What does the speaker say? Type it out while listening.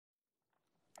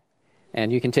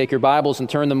And you can take your Bibles and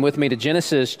turn them with me to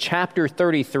Genesis chapter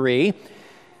 33.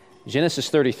 Genesis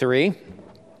 33.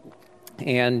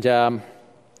 And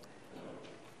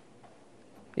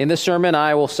in this sermon,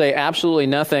 I will say absolutely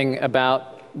nothing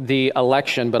about the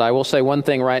election, but I will say one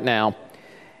thing right now,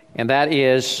 and that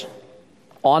is,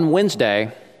 on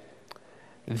Wednesday,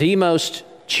 the most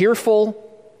cheerful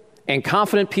and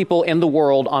confident people in the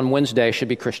world on Wednesday should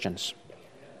be Christians.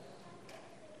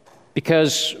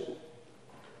 Because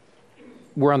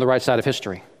we're on the right side of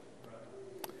history.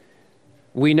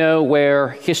 We know where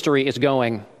history is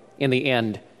going in the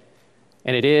end,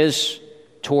 and it is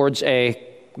towards a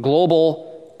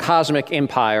global cosmic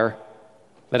empire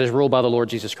that is ruled by the Lord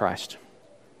Jesus Christ.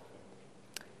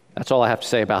 That's all I have to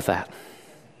say about that.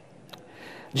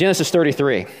 Genesis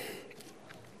 33.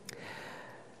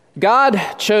 God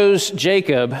chose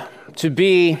Jacob to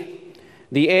be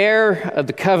the heir of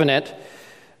the covenant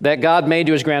that God made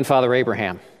to his grandfather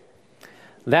Abraham.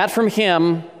 That from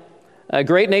him, a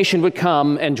great nation would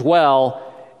come and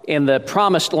dwell in the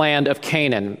promised land of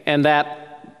Canaan, and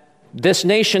that this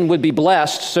nation would be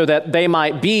blessed so that they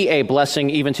might be a blessing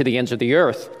even to the ends of the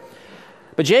earth.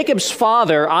 But Jacob's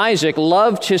father, Isaac,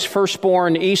 loved his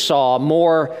firstborn Esau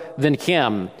more than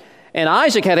him. And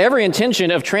Isaac had every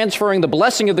intention of transferring the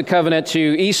blessing of the covenant to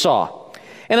Esau.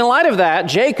 And in light of that,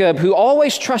 Jacob, who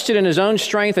always trusted in his own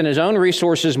strength and his own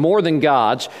resources more than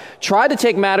God's, tried to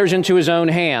take matters into his own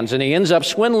hands, and he ends up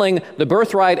swindling the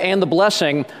birthright and the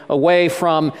blessing away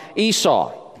from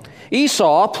Esau.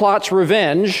 Esau plots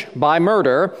revenge by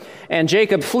murder, and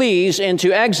Jacob flees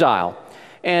into exile.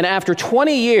 And after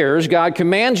 20 years, God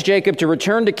commands Jacob to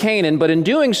return to Canaan, but in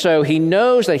doing so, he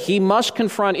knows that he must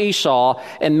confront Esau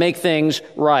and make things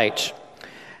right.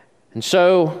 And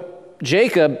so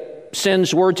Jacob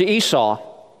sends word to Esau,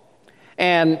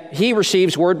 and he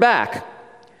receives word back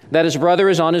that his brother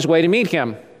is on his way to meet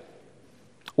him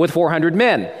with 400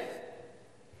 men.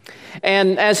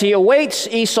 And as he awaits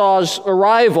Esau's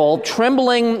arrival,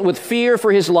 trembling with fear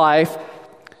for his life,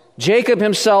 Jacob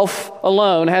himself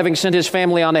alone, having sent his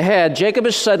family on ahead, Jacob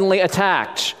is suddenly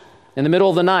attacked in the middle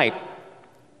of the night.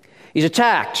 He's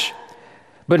attacked,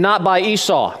 but not by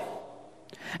Esau.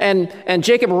 And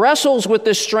Jacob wrestles with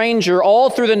this stranger all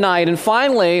through the night, and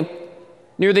finally,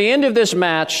 near the end of this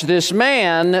match, this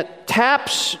man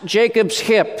taps Jacob's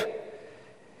hip,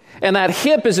 and that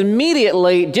hip is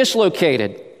immediately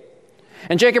dislocated.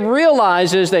 And Jacob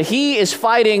realizes that he is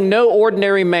fighting no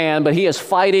ordinary man, but he is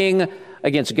fighting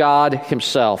against God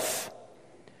himself.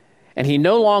 And he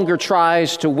no longer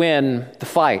tries to win the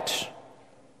fight.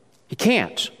 He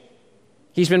can't.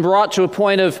 He's been brought to a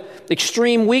point of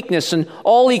extreme weakness, and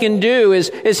all he can do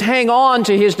is hang on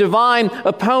to his divine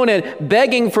opponent,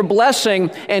 begging for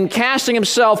blessing and casting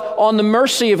himself on the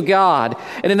mercy of God.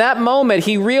 And in that moment,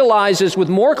 he realizes with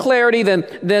more clarity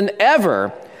than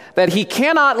ever that he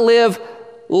cannot live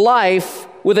life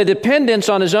with a dependence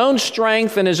on his own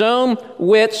strength and his own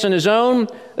wits and his own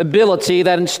ability,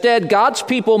 that instead God's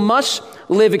people must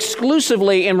live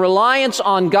exclusively in reliance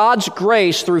on God's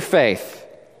grace through faith.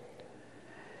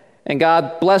 And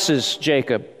God blesses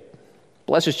Jacob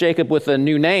with a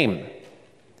new name.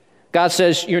 God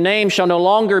says, your name shall no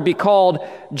longer be called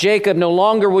Jacob, no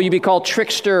longer will you be called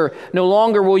trickster, no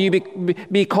longer will you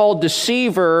be called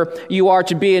deceiver. You are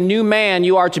to be a new man,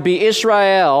 you are to be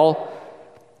Israel,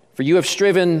 for you have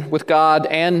striven with God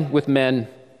and with men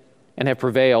and have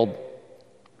prevailed.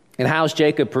 And how has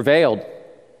Jacob prevailed?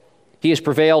 He has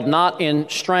prevailed not in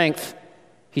strength,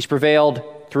 he's prevailed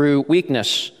through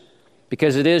weakness.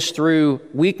 Because it is through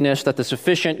weakness that the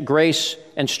sufficient grace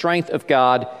and strength of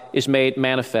God is made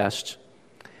manifest.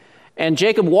 And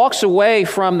Jacob walks away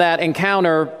from that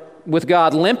encounter with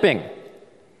God limping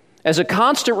as a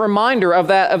constant reminder of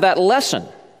that lesson.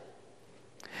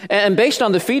 And based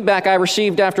on the feedback I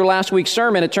received after last week's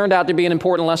sermon, it turned out to be an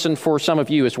important lesson for some of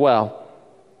you as well.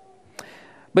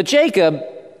 But Jacob,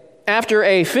 after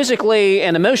a physically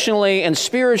and emotionally and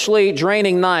spiritually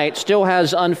draining night, still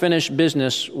has unfinished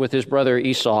business with his brother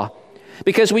Esau.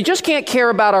 Because we just can't care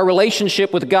about our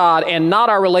relationship with God and not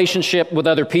our relationship with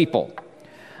other people.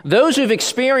 Those who've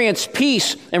experienced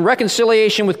peace and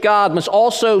reconciliation with God must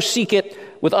also seek it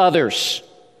with others.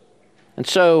 And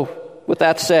so, with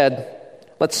that said,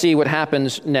 let's see what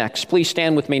happens next. Please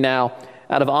stand with me now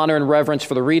out of honor and reverence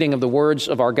for the reading of the words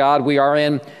of our God. We are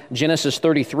in Genesis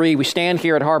 33. We stand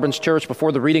here at Harbin's Church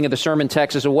before the reading of the sermon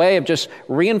text as a way of just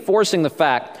reinforcing the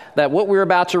fact that what we're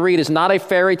about to read is not a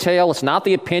fairy tale. It's not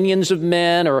the opinions of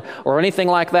men or anything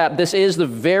like that. This is the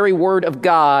very word of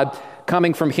God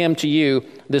coming from him to you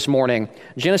this morning.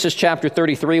 Genesis chapter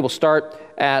 33, we'll start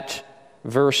at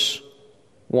verse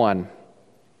 1.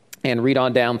 and read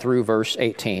on down through verse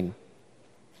 18.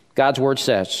 God's word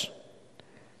says,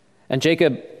 "And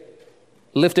Jacob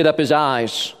lifted up his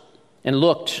eyes and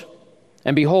looked,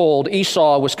 and behold,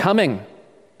 Esau was coming,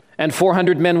 and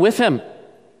 400 men with him.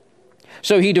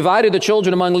 So he divided the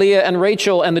children among Leah and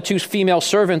Rachel and the 2 female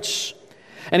servants.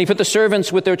 And he put the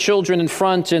servants with their children in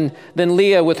front, and then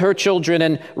Leah with her children,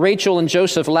 and Rachel and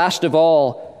Joseph last of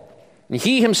all. And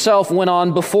he himself went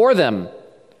on before them,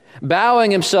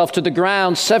 bowing himself to the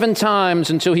ground 7 times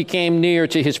until he came near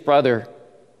to his brother.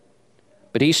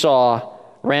 But Esau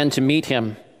ran to meet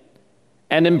him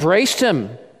and embraced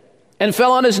him and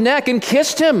fell on his neck and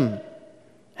kissed him,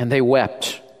 and they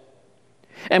wept.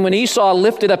 And when Esau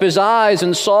lifted up his eyes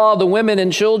and saw the women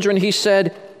and children, he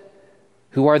said,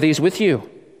 'Who are these with you?'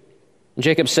 And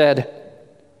Jacob said,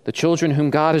 'The children whom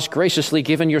God has graciously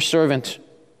given your servant.'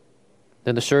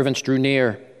 Then the servants drew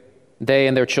near, they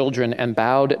and their children, and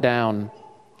bowed down.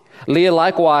 Leah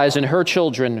likewise and her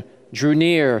children drew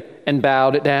near and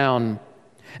bowed down.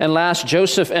 And last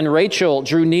Joseph and Rachel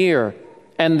drew near,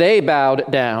 and they bowed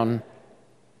down.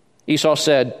 Esau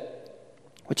said,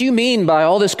 'What do you mean by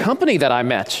all this company that I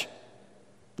met?'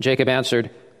 Jacob answered,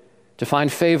 'To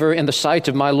find favor in the sight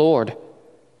of my Lord.'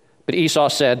 But Esau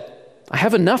said, 'I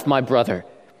have enough, my brother.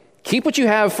 Keep what you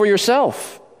have for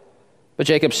yourself.' But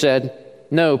Jacob said,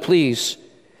 'No, please.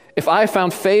 If I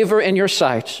found favor in your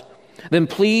sight, then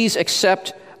please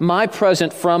accept my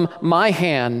present from my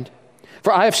hand.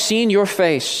 For I have seen your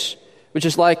face, which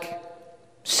is like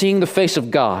seeing the face of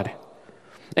God,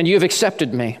 and you have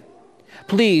accepted me.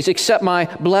 Please accept my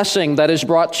blessing that is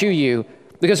brought to you,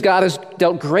 because God has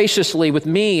dealt graciously with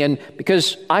me and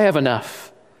because I have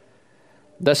enough.'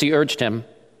 Thus he urged him,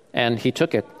 and he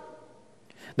took it.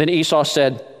 Then Esau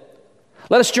said,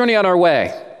 'Let us journey on our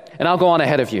way, and I'll go on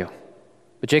ahead of you.'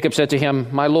 But Jacob said to him,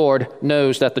 'My Lord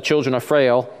knows that the children are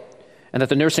frail, and that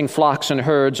the nursing flocks and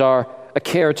herds are a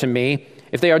care to me.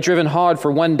 If they are driven hard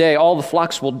for one day, all the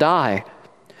flocks will die.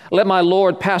 Let my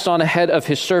Lord pass on ahead of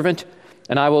his servant,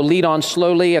 and I will lead on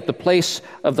slowly at the pace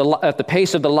of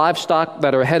the livestock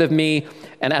that are ahead of me,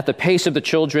 and at the pace of the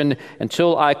children,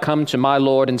 until I come to my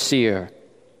Lord in Seir.'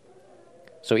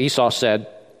 So Esau said,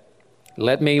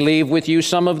 'Let me leave with you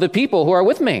some of the people who are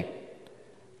with me.'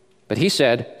 But he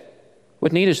said,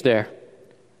 'What need is there?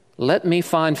 Let me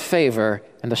find favor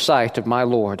in the sight of my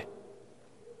Lord.'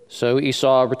 So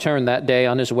Esau returned that day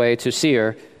on his way to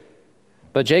Seir.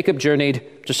 But Jacob journeyed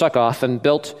to Succoth and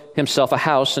built himself a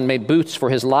house and made booths for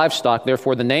his livestock.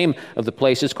 Therefore the name of the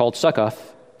place is called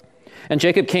Succoth. And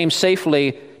Jacob came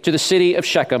safely to the city of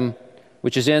Shechem,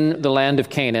 which is in the land of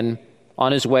Canaan,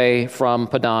 on his way from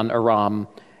Padan Aram,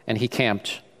 and he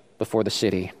camped before the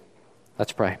city."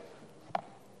 Let's pray.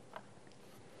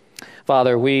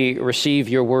 Father, we receive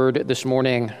your word this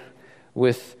morning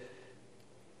with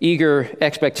eager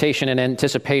expectation and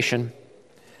anticipation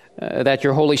that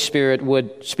your Holy Spirit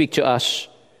would speak to us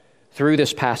through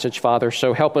this passage, Father.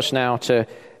 So help us now to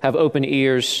have open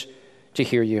ears to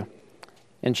hear you.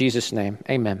 In Jesus' name,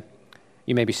 amen.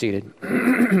 You may be seated.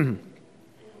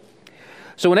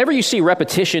 So whenever you see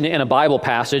repetition in a Bible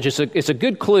passage, it's a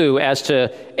good clue as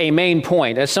to a main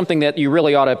point, as something that you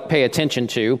really ought to pay attention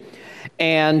to.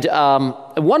 And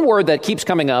one word that keeps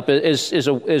coming up is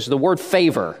the word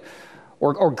favor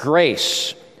or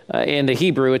grace. In the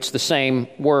Hebrew, it's the same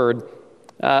word.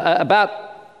 About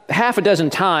half a dozen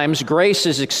times, grace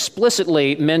is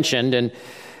explicitly mentioned,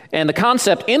 and the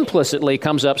concept implicitly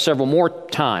comes up several more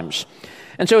times.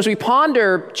 And so as we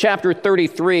ponder chapter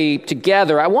 33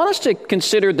 together, I want us to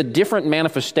consider the different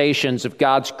manifestations of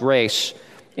God's grace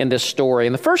in this story.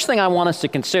 And the first thing I want us to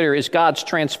consider is God's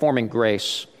transforming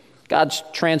grace. God's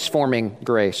transforming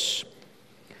grace.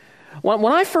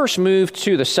 When I first moved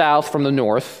to the South from the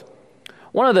North,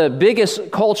 one of the biggest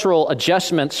cultural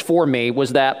adjustments for me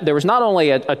was that there was not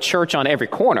only a church on every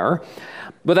corner,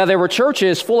 but that there were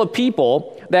churches full of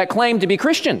people that claimed to be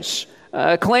Christians,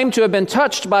 claimed to have been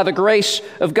touched by the grace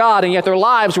of God, and yet their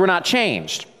lives were not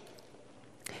changed.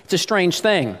 It's a strange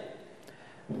thing.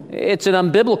 It's an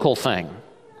unbiblical thing.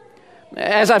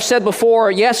 As I've said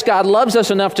before, yes, God loves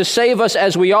us enough to save us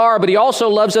as we are, but he also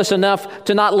loves us enough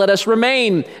to not let us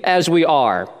remain as we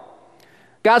are.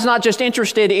 God's not just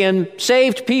interested in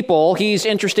saved people, he's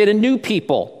interested in new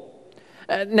people.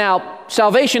 Now,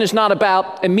 salvation is not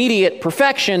about immediate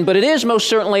perfection, but it is most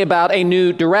certainly about a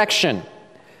new direction.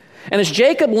 And as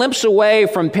Jacob limps away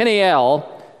from Peniel,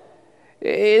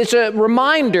 it's a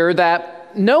reminder that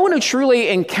no one who truly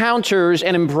encounters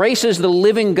and embraces the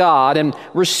living God and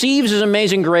receives his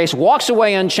amazing grace walks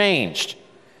away unchanged.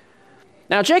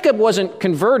 Now, Jacob wasn't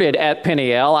converted at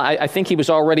Peniel. I think he was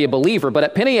already a believer, but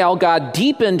at Peniel, God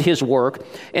deepened his work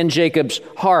in Jacob's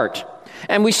heart.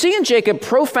 And we see in Jacob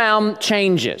profound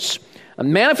changes,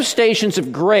 manifestations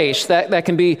of grace that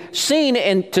can be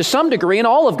seen to some degree in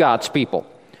all of God's people,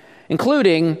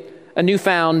 including a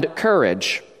newfound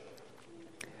courage.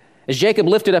 As Jacob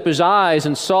lifted up his eyes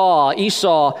and saw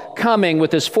Esau coming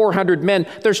with his 400 men,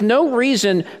 there's no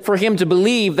reason for him to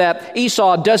believe that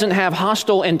Esau doesn't have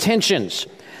hostile intentions.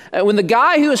 When the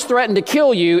guy who has threatened to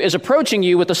kill you is approaching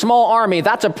you with a small army,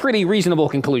 that's a pretty reasonable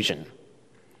conclusion.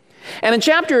 And in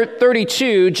chapter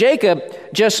 32, Jacob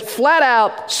just flat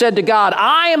out said to God,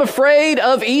 I am afraid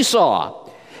of Esau.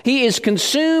 He is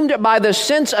consumed by the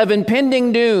sense of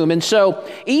impending doom. And so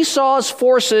Esau's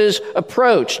forces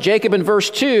approach. Jacob in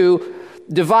verse 2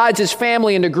 divides his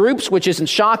family into groups, which isn't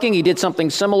shocking. He did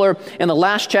something similar in the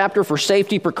last chapter for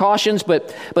safety precautions,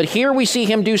 but here we see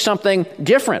him do something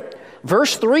different.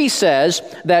 Verse 3 says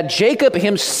that Jacob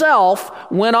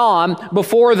himself went on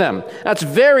before them. That's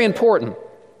very important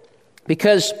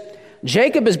because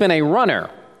Jacob has been a runner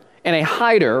and a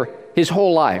hider his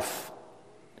whole life.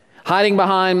 Hiding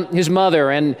behind his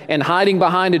mother and hiding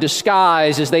behind a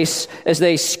disguise as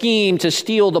they scheme to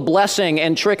steal the blessing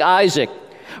and trick Isaac.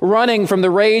 Running from the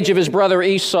rage of his brother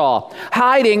Esau.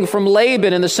 Hiding from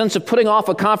Laban in the sense of putting off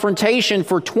a confrontation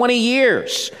for 20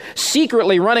 years.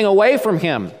 Secretly running away from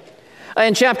him.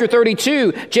 In chapter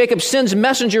 32, Jacob sends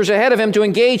messengers ahead of him to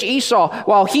engage Esau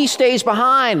while he stays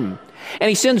behind. And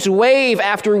he sends wave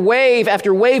after wave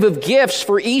after wave of gifts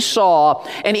for Esau.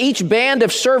 And each band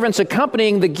of servants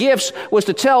accompanying the gifts was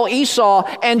to tell Esau,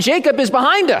 and Jacob is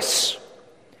behind us.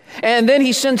 And then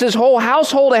he sends his whole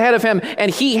household ahead of him,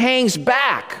 and he hangs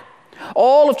back.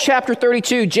 All of chapter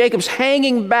 32, Jacob's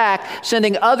hanging back,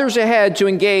 sending others ahead to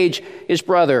engage his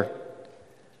brother.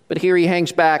 But here he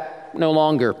hangs back no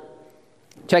longer.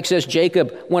 Text says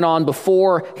Jacob went on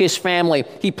before his family.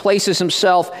 He places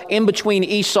himself in between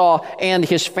Esau and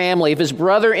his family. If his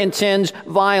brother intends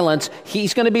violence,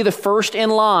 he's going to be the first in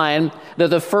line,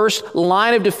 the first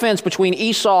line of defense between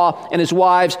Esau and his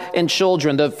wives and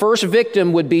children. The first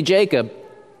victim would be Jacob,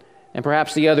 and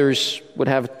perhaps the others would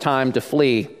have time to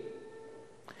flee.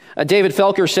 David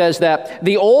Felker says that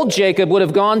the old Jacob would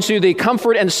have gone to the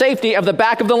comfort and safety of the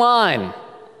back of the line.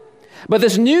 But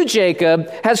this new Jacob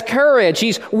has courage.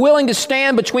 He's willing to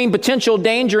stand between potential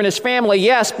danger in his family,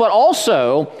 yes, but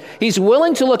also he's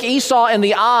willing to look Esau in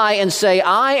the eye and say,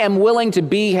 I am willing to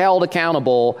be held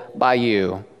accountable by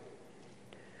you.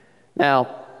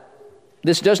 Now,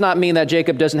 this does not mean that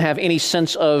Jacob doesn't have any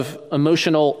sense of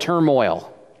emotional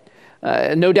turmoil.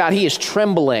 No doubt he is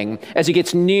trembling as he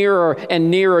gets nearer and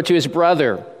nearer to his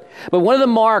brother. But one of the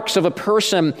marks of a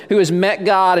person who has met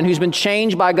God and who's been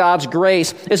changed by God's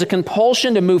grace is a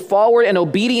compulsion to move forward in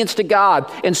obedience to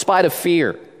God in spite of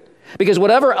fear. Because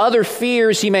whatever other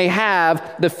fears he may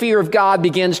have, the fear of God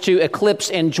begins to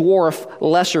eclipse and dwarf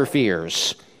lesser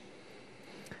fears.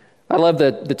 I love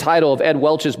the title of Ed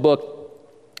Welch's book,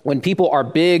 When People Are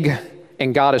Big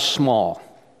and God is Small.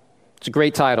 It's a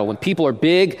great title, When People Are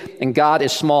Big and God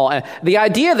is Small. And the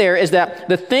idea there is that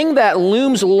the thing that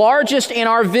looms largest in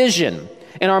our vision,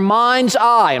 in our mind's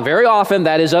eye, and very often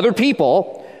that is other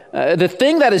people, the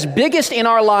thing that is biggest in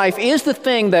our life is the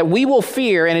thing that we will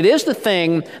fear, and it is the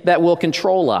thing that will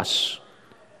control us.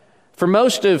 For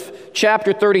most of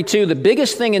chapter 32, the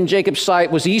biggest thing in Jacob's sight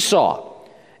was Esau.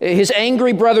 His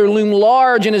angry brother loomed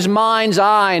large in his mind's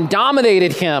eye and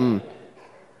dominated him.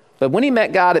 But when he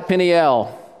met God at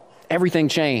Peniel, everything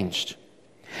changed.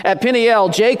 At Peniel,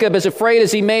 Jacob, as afraid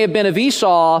as he may have been of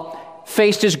Esau,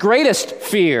 faced his greatest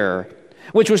fear,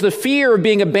 which was the fear of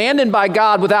being abandoned by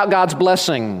God without God's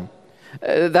blessing.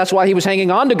 That's why he was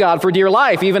hanging on to God for dear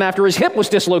life, even after his hip was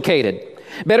dislocated.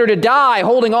 Better to die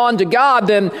holding on to God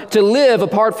than to live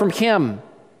apart from him.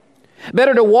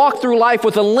 Better to walk through life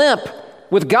with a limp,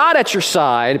 with God at your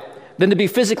side, than to be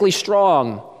physically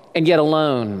strong and yet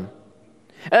alone.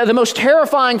 The most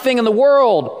terrifying thing in the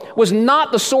world was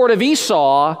not the sword of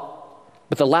Esau,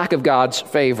 but the lack of God's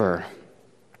favor.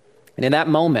 And in that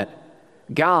moment,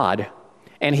 God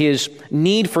and his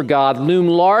need for God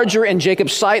loomed larger in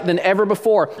Jacob's sight than ever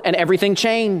before, and everything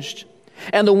changed.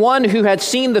 And the one who had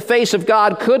seen the face of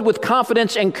God could, with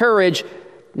confidence and courage,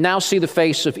 now see the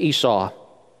face of Esau.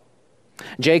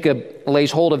 Jacob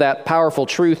lays hold of that powerful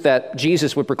truth that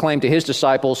Jesus would proclaim to his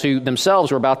disciples who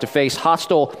themselves were about to face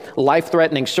hostile,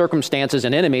 life-threatening circumstances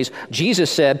and enemies.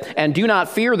 Jesus said, "And do not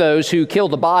fear those who kill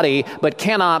the body, but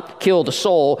cannot kill the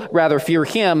soul. Rather fear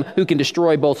him who can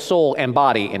destroy both soul and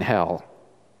body in hell."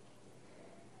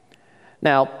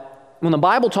 Now, when the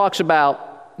Bible talks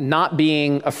about not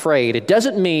being afraid, it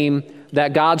doesn't mean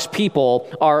that God's people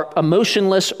are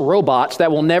emotionless robots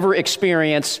that will never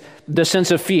experience the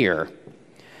sense of fear.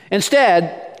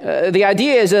 Instead, the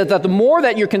idea is that the more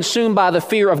that you're consumed by the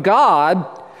fear of God,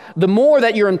 the more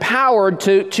that you're empowered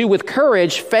to with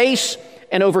courage, face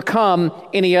and overcome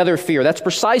any other fear. That's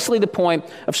precisely the point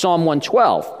of Psalm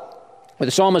 112, where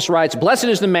the psalmist writes, "Blessed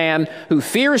is the man who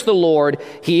fears the Lord.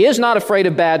 He is not afraid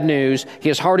of bad news.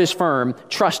 His heart is firm,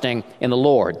 trusting in the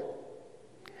Lord."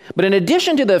 But in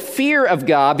addition to the fear of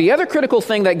God, the other critical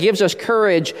thing that gives us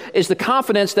courage is the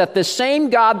confidence that the same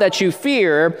God that you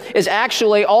fear is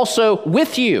actually also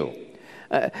with you.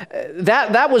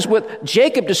 That was what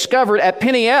Jacob discovered at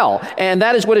Peniel, and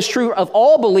that is what is true of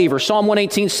all believers. Psalm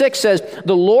 118:6 says,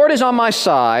 "The Lord is on my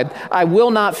side. I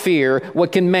will not fear.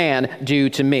 What can man do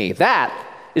to me?" That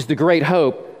is the great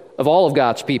hope of all of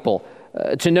God's people,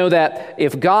 to know that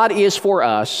if God is for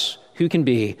us, who can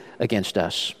be against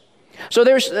us? So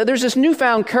there's this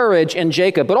newfound courage in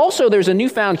Jacob, but also there's a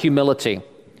newfound humility.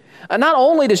 Not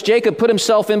only does Jacob put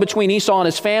himself in between Esau and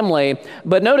his family,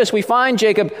 but notice we find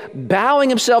Jacob bowing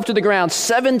himself to the ground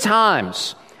 7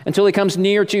 times until he comes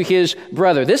near to his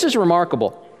brother. This is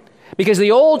remarkable because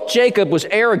the old Jacob was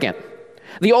arrogant.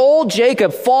 The old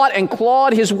Jacob fought and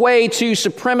clawed his way to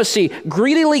supremacy,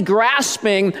 greedily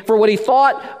grasping for what he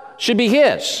thought should be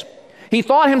his. He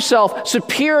thought himself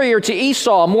superior to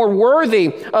Esau, more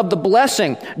worthy of the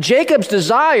blessing. Jacob's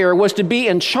desire was to be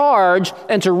in charge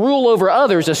and to rule over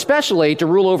others, especially to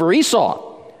rule over Esau.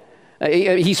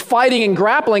 He's fighting and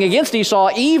grappling against Esau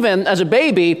even as a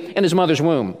baby in his mother's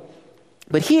womb.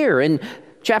 But here in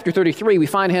chapter 33, we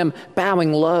find him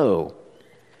bowing low.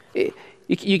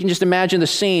 You can just imagine the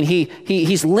scene.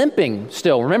 He's limping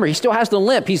still. Remember, he still has the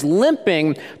limp. He's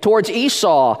limping towards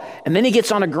Esau, and then he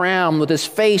gets on the ground with his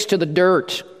face to the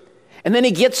dirt. And then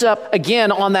he gets up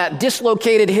again on that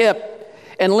dislocated hip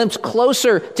and limps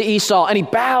closer to Esau, and he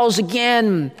bows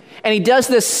again. And he does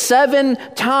this 7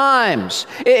 times.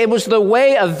 It was the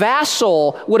way a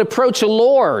vassal would approach a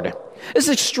lord. This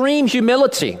is extreme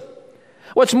humility.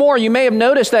 What's more, you may have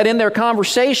noticed that in their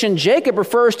conversation, Jacob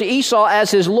refers to Esau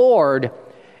as his Lord,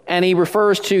 and he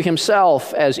refers to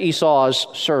himself as Esau's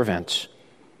servant.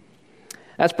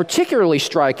 That's particularly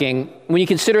striking when you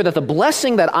consider that the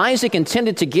blessing that Isaac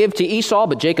intended to give to Esau,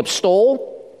 but Jacob stole,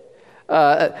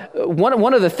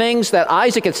 one of the things that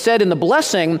Isaac had said in the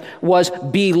blessing was,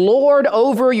 "Be Lord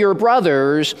over your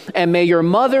brothers, and may your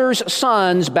mother's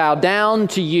sons bow down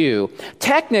to you."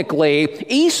 Technically,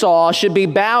 Esau should be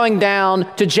bowing down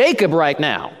to Jacob right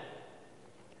now.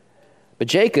 But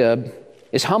Jacob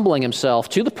is humbling himself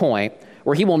to the point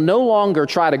where he will no longer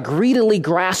try to greedily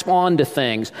grasp onto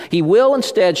things. He will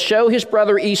instead show his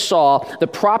brother Esau the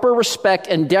proper respect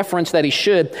and deference that he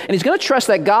should. And he's going to trust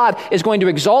that God is going to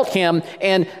exalt him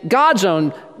in God's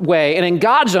own way and in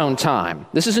God's own time.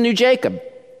 This is a new Jacob.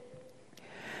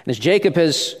 And as Jacob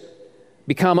has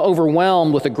become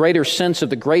overwhelmed with a greater sense of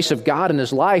the grace of God in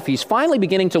his life, he's finally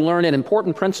beginning to learn an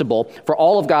important principle for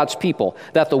all of God's people,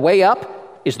 that the way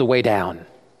up is the way down.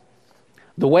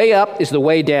 The way up is the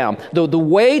way down. The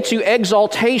way to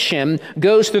exaltation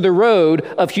goes through the road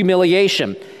of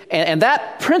humiliation. And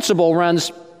that principle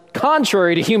runs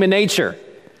contrary to human nature.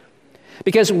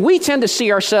 Because we tend to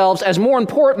see ourselves as more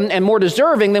important and more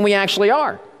deserving than we actually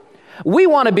are. We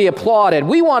want to be applauded.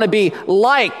 We want to be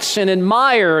liked and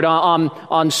admired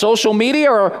on social media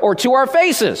or to our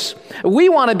faces. We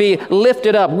want to be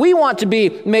lifted up. We want to be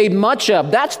made much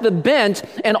of. That's the bent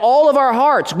in all of our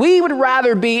hearts. We would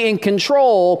rather be in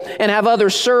control and have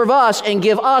others serve us and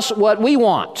give us what we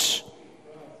want.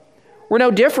 We're no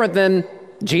different than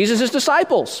Jesus'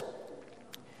 disciples.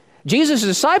 Jesus'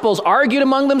 disciples argued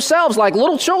among themselves like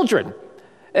little children.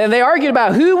 And they argued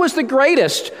about who was the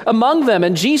greatest among them.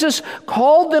 And Jesus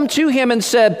called them to him and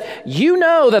said, "You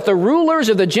know that the rulers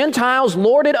of the Gentiles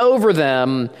lord it over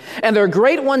them, and their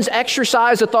great ones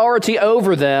exercise authority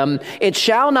over them. It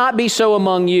shall not be so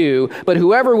among you, but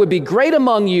whoever would be great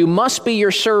among you must be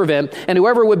your servant, and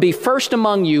whoever would be first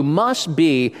among you must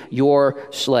be your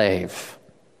slave."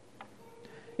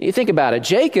 You think about it.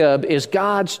 Jacob is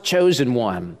God's chosen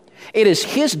one. It is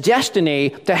his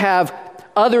destiny to have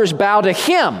others bow to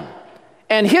him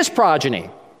and his progeny.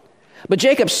 But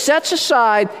Jacob sets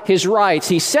aside his rights.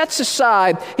 He sets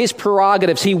aside his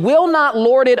prerogatives. He will not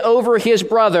lord it over his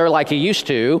brother like he used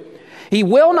to. He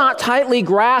will not tightly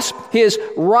grasp his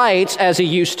rights as he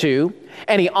used to.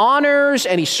 And he honors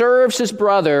and he serves his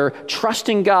brother,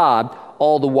 trusting God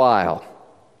all the while.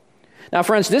 Now,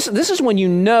 friends, this is when you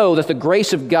know that the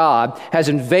grace of God has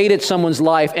invaded someone's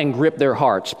life and gripped their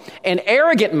hearts. An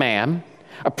arrogant man,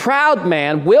 a proud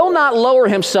man, will not lower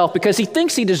himself because he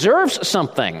thinks he deserves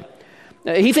something.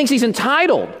 He thinks he's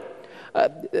entitled.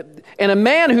 And a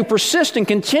man who persists in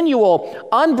continual,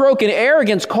 unbroken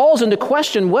arrogance calls into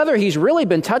question whether he's really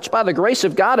been touched by the grace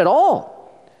of God at all.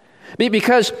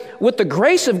 Because with the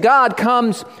grace of God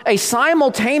comes a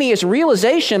simultaneous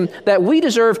realization that we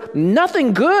deserve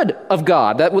nothing good of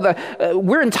God, that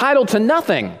we're entitled to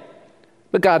nothing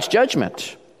but God's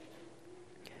judgment.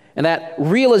 And that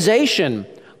realization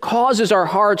causes our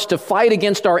hearts to fight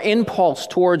against our impulse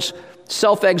towards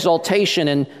self-exaltation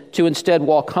and to instead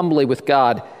walk humbly with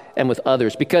God and with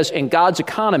others. Because in God's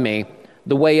economy,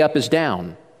 the way up is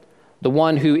down. The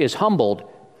one who is humbled,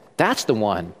 that's the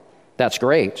one that's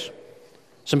great.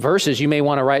 Some verses you may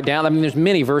want to write down. I mean, there's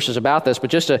many verses about this, but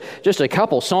just a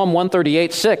couple. Psalm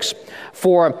 138:6.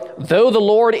 For though the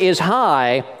Lord is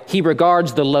high, he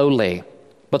regards the lowly,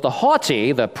 but the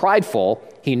haughty, the prideful,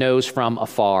 he knows from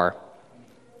afar.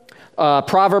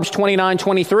 Proverbs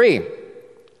 29:23.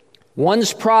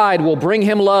 One's pride will bring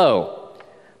him low,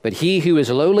 but he who is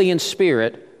lowly in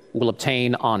spirit will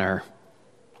obtain honor.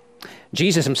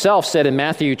 Jesus himself said in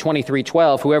Matthew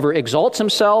 23:12, whoever exalts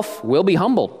himself will be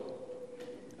humbled.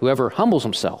 Whoever humbles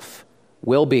himself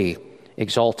will be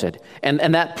exalted. And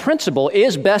that principle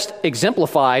is best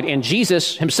exemplified in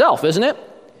Jesus himself, isn't it?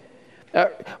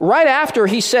 Right after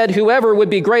he said, whoever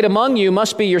would be great among you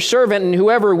must be your servant, and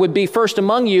whoever would be first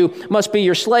among you must be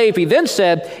your slave. He then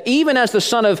said, even as the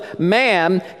Son of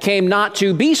Man came not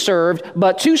to be served,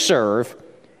 but to serve,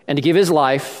 and to give his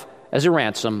life as a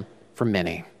ransom for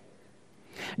many.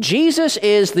 Jesus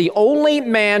is the only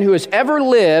man who has ever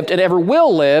lived and ever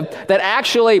will live that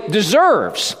actually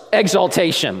deserves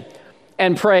exaltation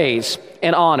and praise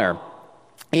and honor.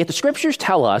 Yet the scriptures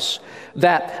tell us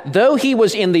that though he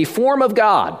was in the form of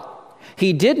God,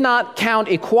 he did not count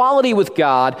equality with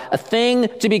God a thing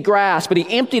to be grasped, but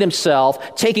he emptied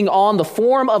himself, taking on the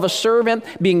form of a servant,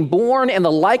 being born in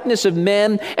the likeness of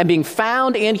men, and being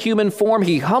found in human form.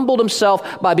 He humbled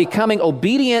himself by becoming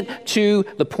obedient to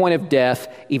the point of death,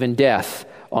 even death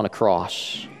on a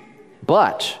cross.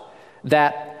 But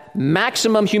that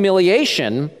maximum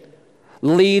humiliation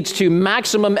leads to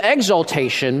maximum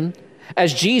exaltation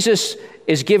as Jesus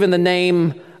is given the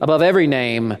name above every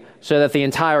name so that the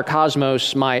entire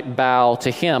cosmos might bow to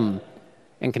him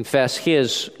and confess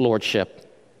his lordship.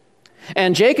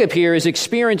 And Jacob here is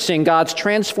experiencing God's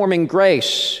transforming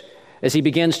grace as he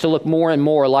begins to look more and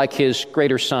more like his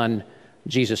greater son,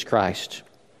 Jesus Christ.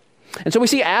 And so we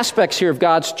see aspects here of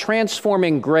God's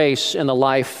transforming grace in the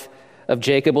life of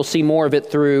Jacob. We'll see more of it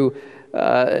through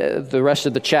the rest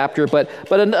of the chapter. But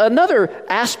another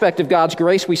aspect of God's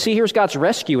grace we see here is God's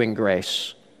rescuing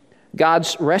grace.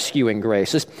 God's rescuing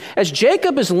grace. As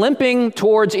Jacob is limping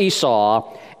towards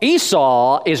Esau,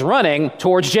 Esau is running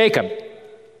towards Jacob.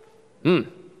 Now,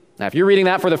 if you're reading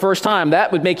that for the first time,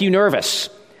 that would make you nervous.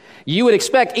 You would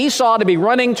expect Esau to be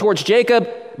running towards Jacob,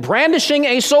 brandishing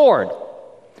a sword,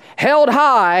 held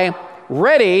high,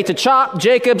 ready to chop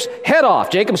Jacob's head off.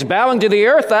 Jacob's bowing to the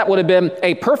earth. That would have been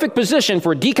a perfect position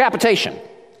for decapitation.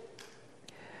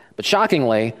 But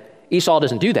shockingly, Esau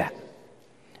doesn't do that.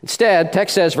 Instead,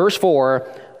 text says, verse 4,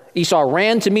 Esau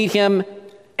ran to meet him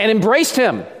and embraced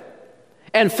him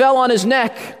and fell on his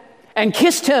neck and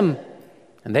kissed him,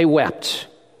 and they wept.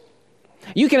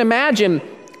 You can imagine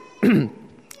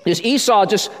this Esau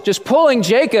just pulling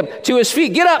Jacob to his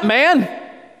feet. Get up, man.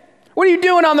 What are you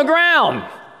doing on the ground?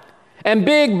 And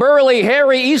big, burly,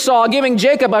 hairy Esau giving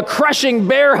Jacob a crushing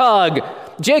bear hug.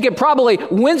 Jacob probably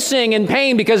wincing in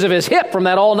pain because of his hip from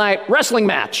that all-night wrestling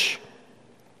match.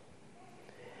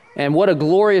 And what a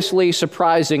gloriously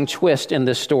surprising twist in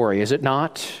this story, is it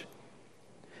not?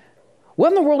 What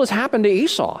in the world has happened to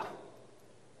Esau?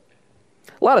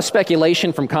 A lot of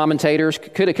speculation from commentators.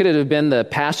 Could it have been the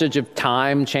passage of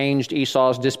time changed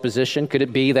Esau's disposition? Could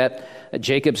it be that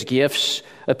Jacob's gifts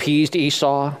appeased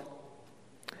Esau?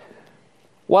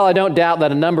 While I don't doubt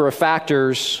that a number of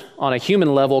factors on a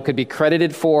human level could be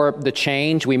credited for the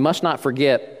change, we must not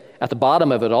forget at the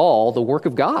bottom of it all the work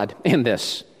of God in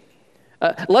this.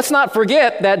 Let's not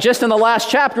forget that just in the last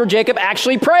chapter, Jacob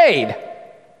actually prayed.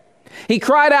 He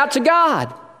cried out to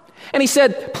God. And he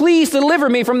said, please deliver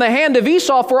me from the hand of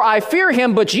Esau, for I fear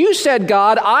him. But you said,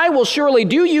 God, I will surely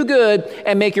do you good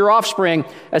and make your offspring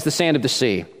as the sand of the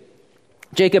sea.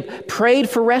 Jacob prayed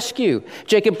for rescue.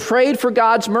 Jacob prayed for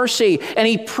God's mercy. And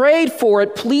he prayed for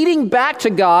it, pleading back to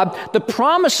God the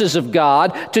promises of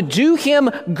God to do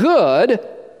him good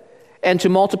and to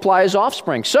multiply his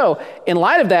offspring. So, in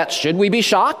light of that, should we be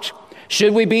shocked?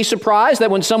 Should we be surprised that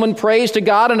when someone prays to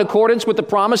God in accordance with the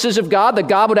promises of God, that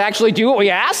God would actually do what we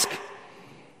ask?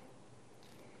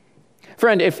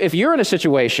 Friend, if you're in a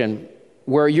situation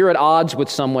where you're at odds with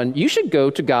someone, you should go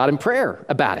to God in prayer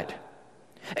about it.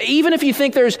 Even if you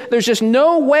think there's just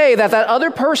no way that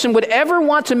other person would ever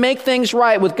want to make things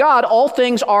right with God, all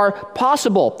things are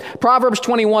possible. Proverbs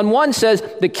 21:1 says,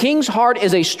 "The king's heart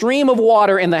is a stream of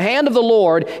water in the hand of the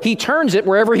Lord. He turns it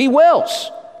wherever he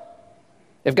wills."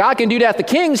 If God can do that to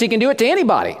kings, he can do it to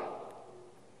anybody.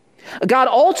 God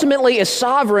ultimately is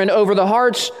sovereign over the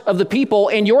hearts of the people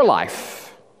in your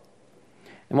life.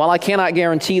 And while I cannot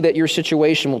guarantee that your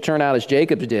situation will turn out as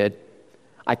Jacob's did,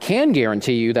 I can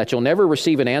guarantee you that you'll never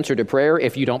receive an answer to prayer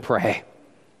if you don't pray.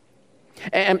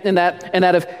 And that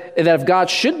if God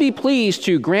should be pleased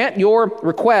to grant your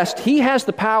request, he has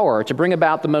the power to bring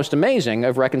about the most amazing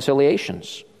of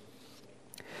reconciliations.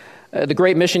 The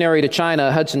great missionary to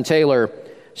China, Hudson Taylor,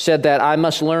 said that I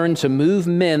must learn to move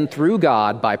men through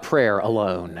God by prayer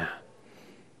alone.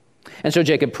 And so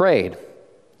Jacob prayed.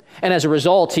 And as a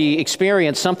result, he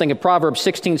experienced something of Proverbs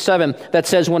 16:7 that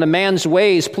says, when a man's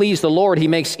ways please the Lord, he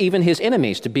makes even his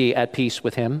enemies to be at peace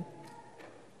with him.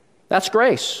 That's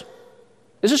grace.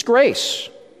 This is grace.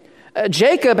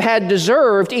 Jacob had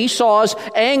deserved Esau's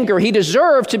anger. He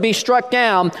deserved to be struck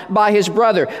down by his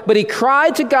brother. But he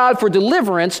cried to God for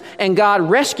deliverance, and God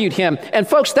rescued him. And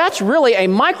folks, that's really a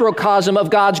microcosm of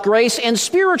God's grace in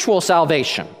spiritual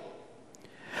salvation.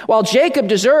 While Jacob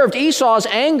deserved Esau's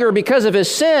anger because of his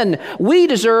sin, we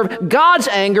deserve God's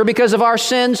anger because of our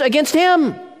sins against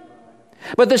him.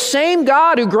 But the same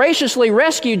God who graciously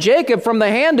rescued Jacob from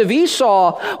the hand of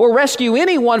Esau will rescue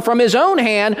anyone from his own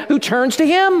hand who turns to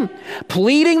him,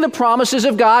 pleading the promises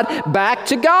of God back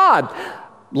to God.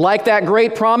 Like that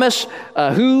great promise,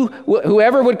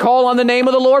 whoever would call on the name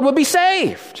of the Lord would be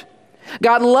saved.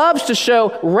 God loves to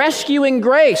show rescuing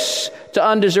grace to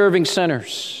undeserving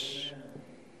sinners.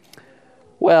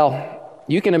 Well,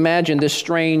 you can imagine this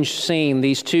strange scene,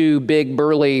 these two big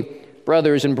burly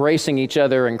brothers embracing each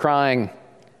other and crying.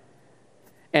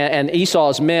 And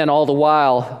Esau's men all the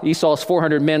while, Esau's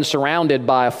 400 men surrounded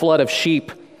by a flood of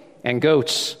sheep and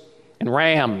goats and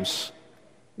rams.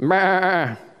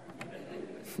 And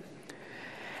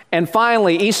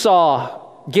finally,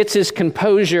 Esau gets his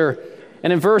composure.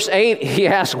 And in verse 8, he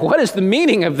asks, what is the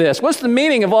meaning of this? What's the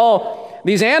meaning of all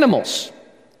these animals?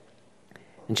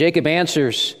 And Jacob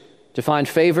answers, to find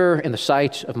favor in the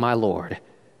sight of my Lord.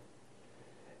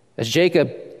 As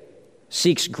Jacob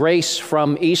seeks grace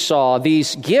from Esau,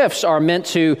 these gifts are meant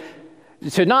to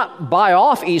not buy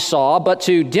off Esau, but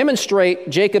to demonstrate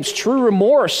Jacob's true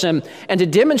remorse and to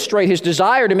demonstrate his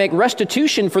desire to make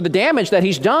restitution for the damage that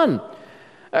he's done.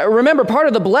 Remember, part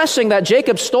of the blessing that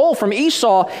Jacob stole from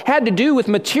Esau had to do with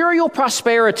material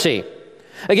prosperity.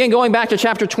 Again, going back to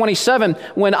chapter 27,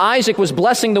 when Isaac was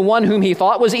blessing the one whom he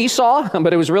thought was Esau,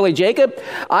 but it was really Jacob,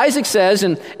 Isaac says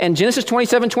in Genesis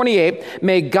 27:28,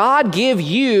 may God give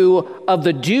you of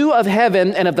the dew of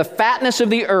heaven and of the fatness of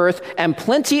the earth and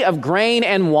plenty of grain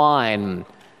and wine.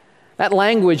 That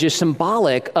language is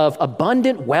symbolic of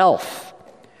abundant wealth.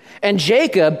 And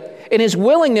Jacob, in his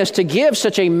willingness to give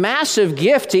such a massive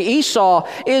gift to Esau,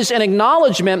 is an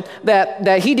acknowledgement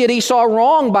that he did Esau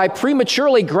wrong by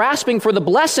prematurely grasping for the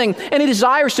blessing, and he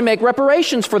desires to make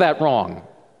reparations for that wrong.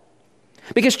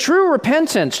 Because true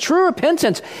repentance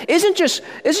isn't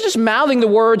just mouthing the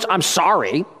words, I'm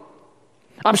sorry.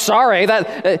 I'm sorry.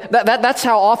 That's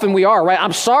how often we are, right?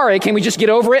 I'm sorry. Can we just get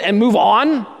over it and move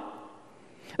on?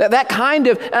 That kind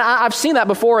of, and I've seen that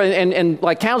before in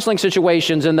like counseling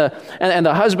situations, and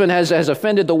the husband has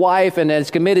offended the wife and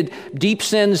has committed deep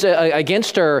sins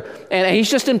against her, and he's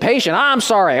just impatient. I'm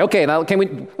sorry. Okay, now we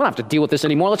don't have to deal with this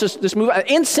anymore. Let's just move on.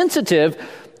 Insensitive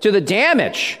to the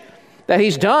damage that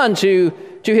he's done to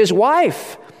his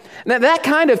wife. Now, that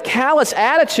kind of callous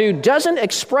attitude doesn't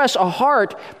express a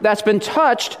heart that's been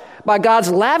touched by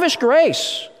God's lavish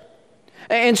grace.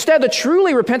 Instead, the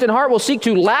truly repentant heart will seek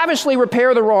to lavishly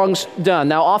repair the wrongs done.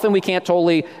 Now, often we can't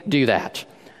totally do that.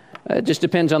 It just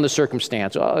depends on the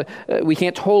circumstance. We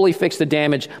can't totally fix the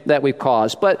damage that we've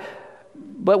caused, but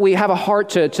we have a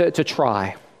heart to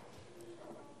try.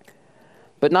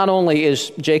 But not only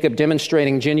is Jacob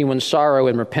demonstrating genuine sorrow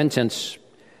and repentance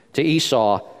to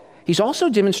Esau, he's also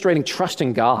demonstrating trust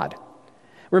in God.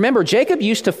 Remember, Jacob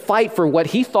used to fight for what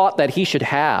he thought that he should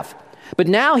have. But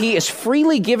now he is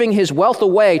freely giving his wealth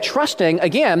away, trusting,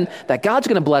 again, that God's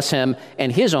going to bless him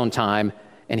in his own time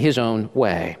and his own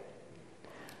way.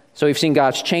 So we've seen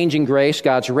God's changing grace,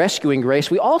 God's rescuing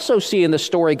grace. We also see in this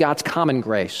story God's common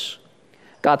grace.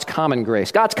 God's common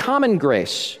grace. God's common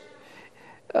grace.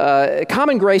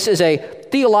 Common grace is a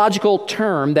theological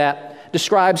term that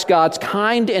describes God's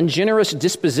kind and generous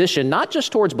disposition, not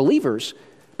just towards believers,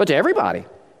 but to everybody,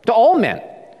 to all men.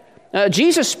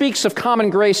 Jesus speaks of common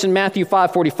grace in Matthew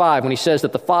 5:45 when he says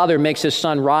that the Father makes his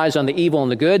sun rise on the evil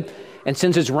and the good and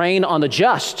sends his rain on the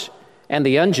just and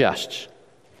the unjust.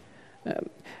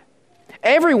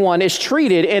 Everyone is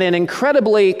treated in an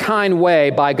incredibly kind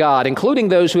way by God, including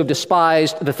those who have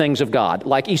despised the things of God,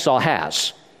 like Esau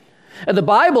has. The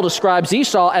Bible describes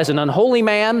Esau as an unholy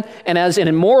man and as an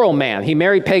immoral man. He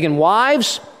married pagan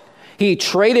wives. He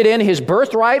traded in his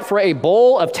birthright for a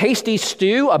bowl of tasty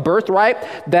stew, a birthright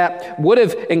that would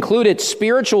have included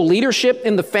spiritual leadership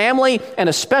in the family and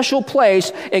a special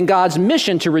place in God's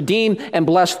mission to redeem and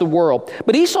bless the world.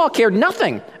 But Esau cared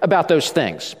nothing about those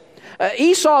things.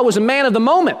 Esau was a man of the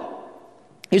moment.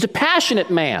 He's a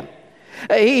passionate man.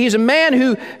 He's a man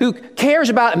who cares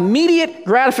about immediate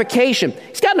gratification.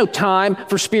 He's got no time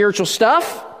for spiritual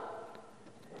stuff.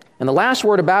 And the last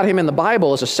word about him in the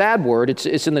Bible is a sad word.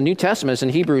 It's in the New Testament. It's in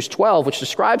Hebrews 12, which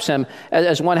describes him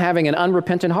as one having an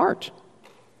unrepentant heart.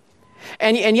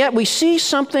 And yet we see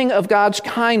something of God's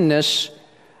kindness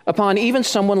upon even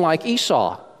someone like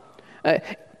Esau.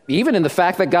 Even in the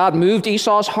fact that God moved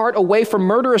Esau's heart away from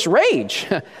murderous rage.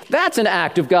 That's an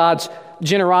act of God's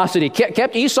generosity.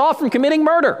 Kept Esau from committing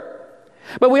murder.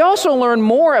 But we also learn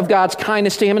more of God's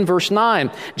kindness to him in verse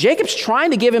 9. Jacob's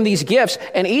trying to give him these gifts,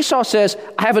 and Esau says,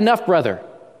 I have enough, brother.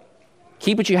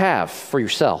 Keep what you have for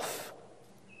yourself.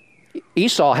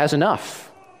 Esau has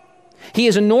enough. He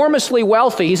is enormously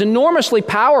wealthy. He's enormously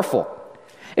powerful.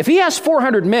 If he has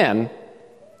 400 men,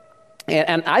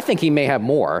 and I think he may have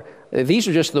more, these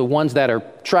are just the ones that are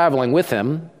traveling with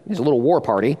him. He's a little war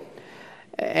party.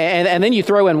 And then you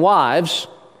throw in wives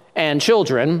and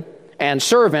children and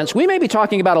servants, we may be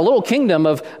talking about a little kingdom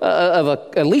of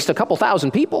at least a couple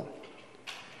thousand people.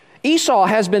 Esau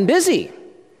has been busy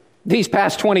these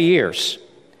past 20 years.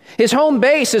 His home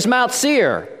base is Mount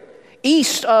Seir,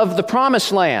 east of the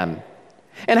Promised Land.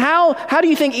 And how do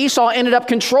you think Esau ended up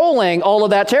controlling all of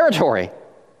that territory?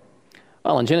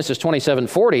 Well, in Genesis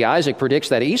 27:40, Isaac predicts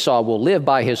that Esau will live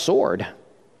by his sword.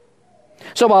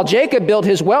 So while Jacob built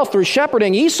his wealth through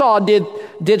shepherding, Esau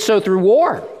did so through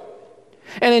war.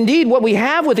 And indeed, what we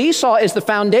have with Esau is the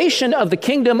foundation of the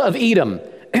kingdom of Edom.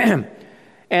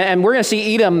 And we're going to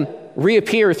see Edom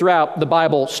reappear throughout the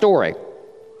Bible story.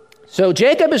 So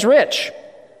Jacob is rich,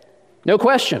 no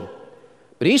question.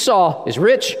 But Esau is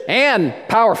rich and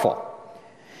powerful.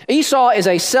 Esau is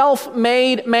a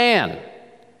self-made man.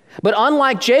 But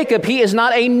unlike Jacob, he is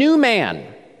not a new man.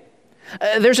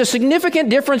 There's a significant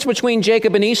difference between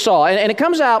Jacob and Esau, and it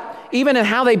comes out even in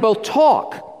how they both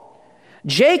talk.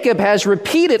 Jacob has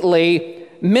repeatedly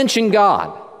mentioned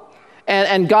God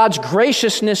and God's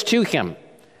graciousness to him,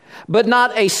 but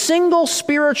not a single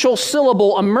spiritual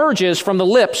syllable emerges from the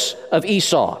lips of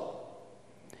Esau.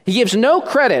 He gives no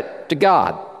credit to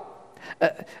God.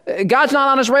 God's not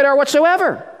on his radar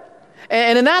whatsoever.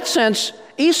 And in that sense,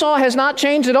 Esau has not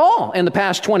changed at all in the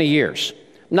past 20 years,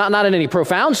 not in any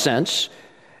profound sense.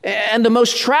 And the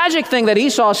most tragic thing that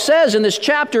Esau says in this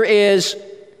chapter is,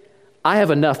 I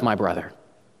have enough, my brother.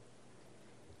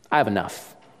 I have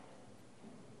enough.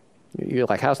 You're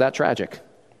like, how's that tragic?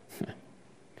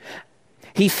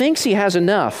 He thinks he has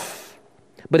enough,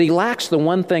 but he lacks the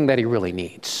one thing that he really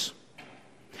needs.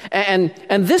 And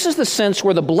this is the sense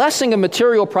where the blessing of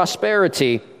material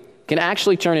prosperity can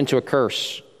actually turn into a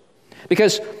curse.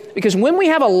 Because when we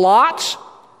have a lot,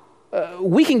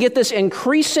 we can get this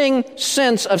increasing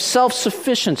sense of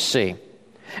self-sufficiency.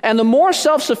 And the more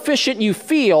self-sufficient you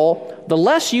feel, the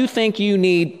less you think you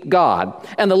need God.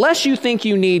 And the less you think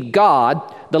you need God,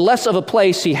 the less of a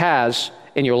place he has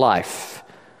in your life.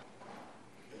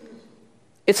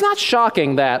 It's not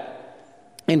shocking that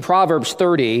in Proverbs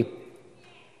 30,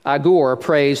 Agur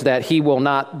prays that he will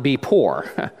not be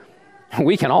poor.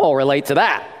 We can all relate to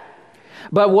that.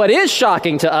 But what is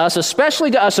shocking to us,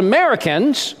 especially to us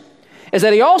Americans, is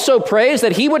that he also prays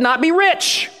that he would not be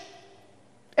rich.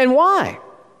 And why?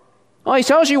 Well, he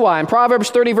tells you why. In Proverbs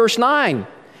 30, verse 9,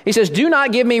 he says, do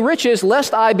not give me riches,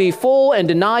 lest I be full and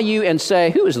deny you and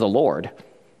say, who is the Lord?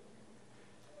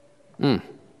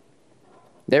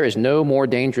 There is no more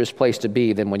dangerous place to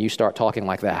be than when you start talking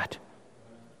like that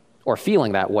or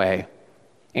feeling that way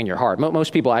in your heart.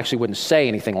 Most people actually wouldn't say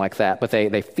anything like that, but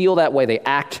they feel that way, they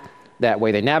act that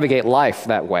way, they navigate life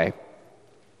that way.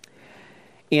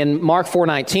 In Mark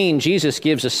 4:19, Jesus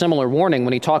gives a similar warning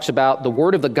when he talks about the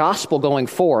word of the gospel going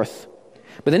forth.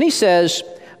 But then he says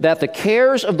that the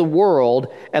cares of the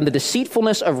world and the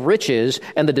deceitfulness of riches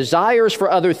and the desires for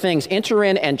other things enter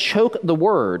in and choke the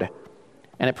word,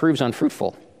 and it proves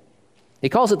unfruitful. He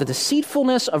calls it the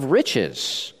deceitfulness of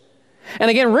riches. And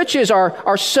again, riches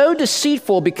are so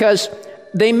deceitful because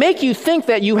they make you think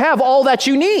that you have all that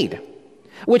you need.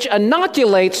 which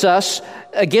inoculates us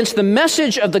against the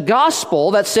message of the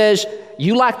gospel that says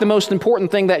you lack the most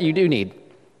important thing that you do need.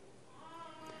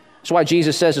 That's why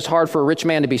Jesus says it's hard for a rich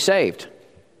man to be saved.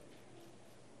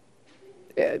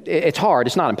 It's hard.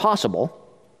 It's not impossible.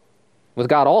 With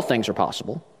God, all things are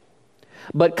possible.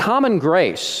 But common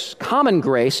grace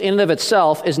in and of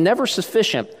itself is never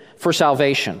sufficient for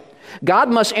salvation. God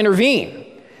must intervene,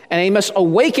 and he must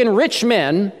awaken rich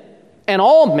men and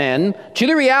all men to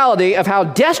the reality of how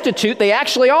destitute they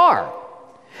actually are.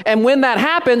 And when that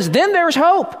happens, then there's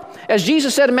hope. As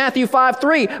Jesus said in Matthew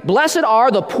 5:3, "Blessed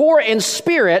are the poor in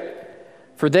spirit,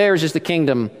 for theirs is the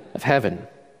kingdom of heaven."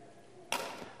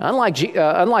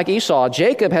 Unlike Esau,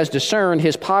 Jacob has discerned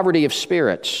his poverty of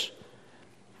spirit.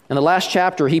 In the last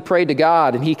chapter, he prayed to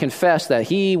God and he confessed that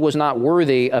he was not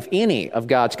worthy of any of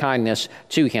God's kindness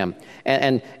to him.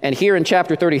 And here in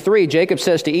chapter 33, Jacob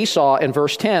says to Esau in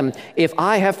verse 10, "If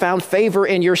I have found favor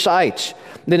in your sight,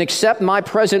 then accept my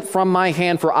present from my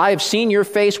hand, for I have seen your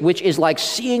face, which is like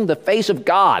seeing the face of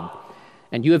God,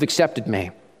 and you have accepted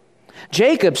me."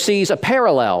 Jacob sees a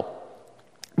parallel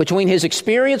between his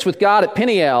experience with God at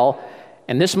Peniel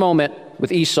and this moment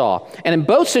with Esau. And in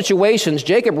both situations,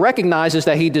 Jacob recognizes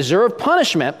that he deserved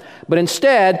punishment, but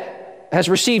instead has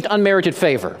received unmerited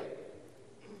favor.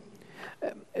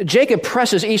 Jacob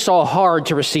presses Esau hard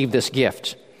to receive this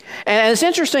gift. And it's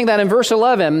interesting that in verse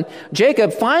 11,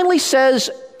 Jacob finally says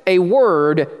a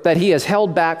word that he has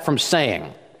held back from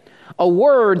saying, a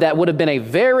word that would have been a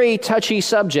very touchy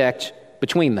subject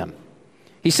between them.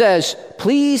 He says,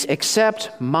 "Please accept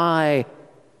my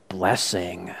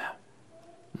blessing."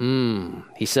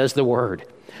 He says the word,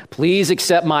 "Please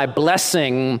accept my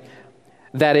blessing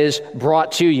that is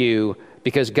brought to you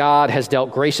because God has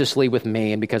dealt graciously with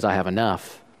me and because I have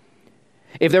enough."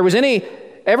 If there was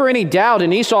ever any doubt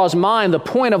in Esau's mind, the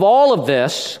point of all of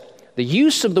this, the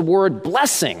use of the word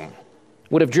blessing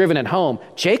would have driven it home.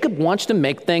 Jacob wants to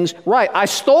make things right. I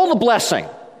stole the blessing,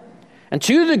 and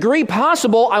to the degree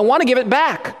possible, I want to give it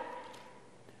back.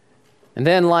 And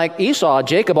then, like Esau,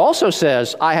 Jacob also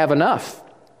says, "I have enough."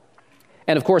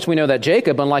 And of course, we know that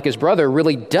Jacob, unlike his brother,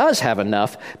 really does have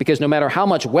enough, because no matter how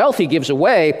much wealth he gives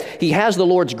away, he has the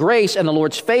Lord's grace and the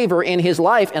Lord's favor in his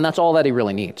life, and that's all that he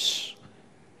really needs.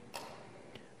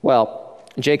 Well,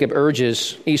 Jacob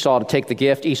urges Esau to take the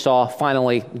gift. Esau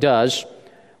finally does,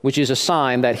 which is a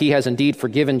sign that he has indeed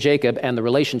forgiven Jacob and the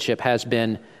relationship has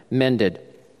been mended.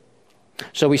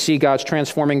 So we see God's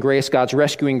transforming grace, God's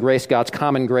rescuing grace, God's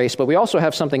common grace, but we also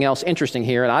have something else interesting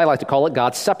here, and I like to call it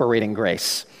God's separating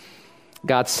grace.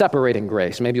 God's separating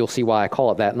grace. Maybe you'll see why I call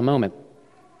it that in a moment.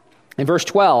 In verse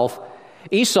 12,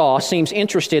 Esau seems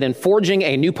interested in forging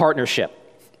a new partnership.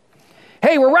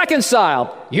 Hey, we're reconciled.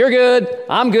 You're good.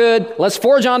 I'm good. Let's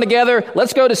forge on together.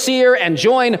 Let's go to Seir and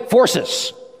join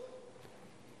forces.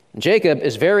 Jacob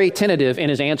is very tentative in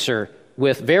his answer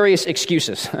with various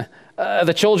excuses.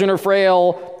 The children are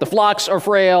frail. The flocks are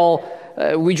frail.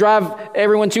 We drive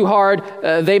everyone too hard,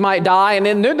 they might die. And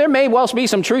then there may well be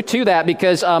some truth to that,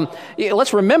 because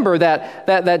let's remember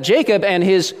that Jacob and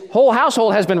his whole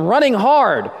household has been running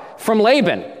hard from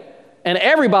Laban, and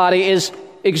everybody is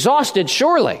exhausted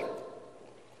surely.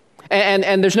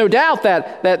 And there's no doubt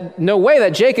that no way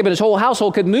that Jacob and his whole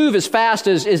household could move as fast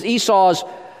as Esau's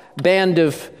band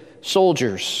of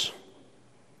soldiers.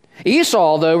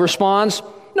 Esau, though, responds,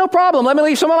 "No problem, let me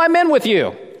leave some of my men with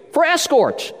you for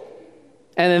escort."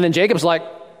 And then Jacob's like,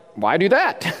 "Why do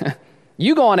that?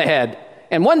 You go on ahead,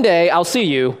 and one day I'll see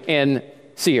you in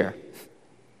Seir."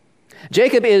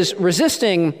 Jacob is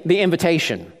resisting the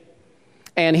invitation,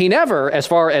 and he never, as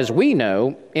far as we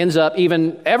know, ends up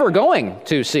even ever going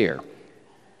to Seir.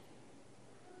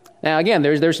 Now, again,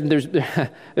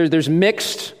 there's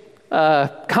mixed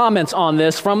comments on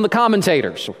this from the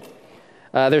commentators.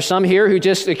 There's some here who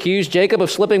just accuse Jacob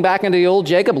of slipping back into the old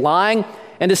Jacob, lying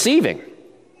and deceiving.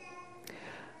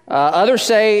 Others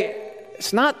say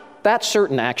it's not that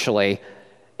certain, actually.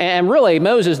 And really,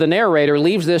 Moses, the narrator,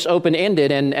 leaves this open-ended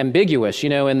and ambiguous.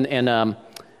 In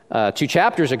 2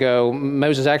 chapters ago,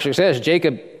 Moses actually says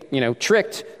Jacob,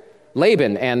 tricked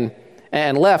Laban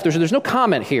and left. There's no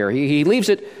comment here. He leaves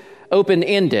it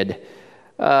open-ended.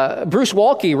 Bruce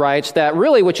Walke writes that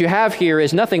really what you have here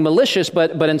is nothing malicious,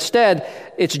 but instead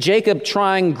it's Jacob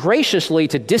trying graciously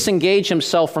to disengage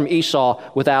himself from Esau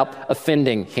without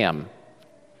offending him.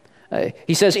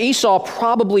 He says Esau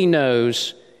probably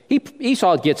knows,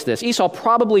 Esau gets this, Esau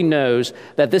probably knows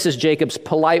that this is Jacob's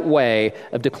polite way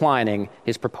of declining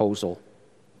his proposal.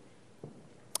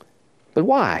 But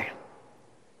why?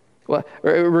 Well,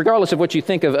 regardless of what you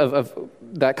think of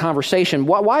that conversation,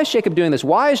 why is Jacob doing this?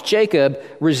 Why is Jacob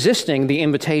resisting the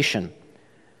invitation?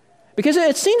 Because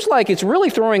it seems like it's really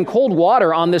throwing cold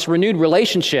water on this renewed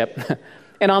relationship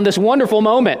and on this wonderful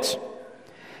moment.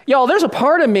 Y'all, there's a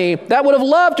part of me that would have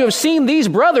loved to have seen these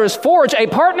brothers forge a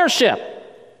partnership.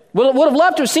 Would have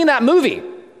loved to have seen that movie.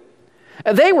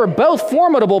 They were both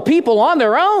formidable people on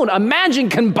their own. Imagine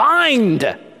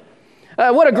combined.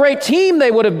 What a great team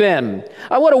they would have been.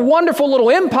 What a wonderful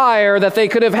little empire that they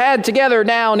could have had together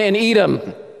down in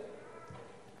Edom.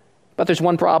 But there's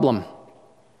one problem.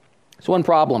 There's one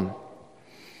problem.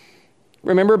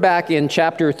 Remember back in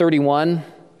chapter 31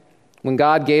 when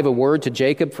God gave a word to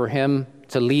Jacob for him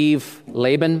to leave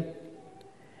Laban?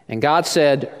 And God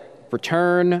said,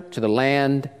 return to the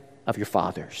land of your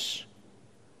fathers.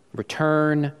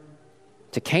 Return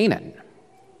to Canaan.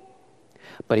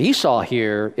 But Esau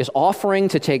here is offering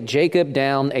to take Jacob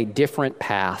down a different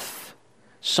path,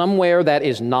 somewhere that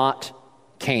is not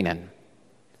Canaan.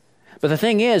 But the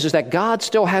thing is that God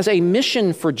still has a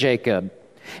mission for Jacob.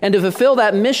 And to fulfill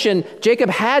that mission, Jacob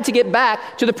had to get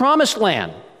back to the promised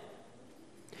land.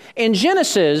 In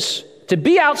Genesis, to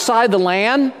be outside the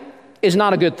land is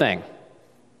not a good thing.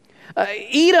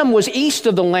 Edom was east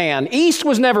of the land. East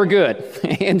was never good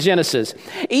in Genesis.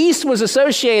 East was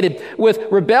associated with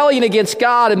rebellion against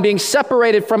God and being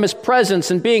separated from his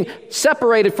presence and being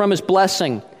separated from his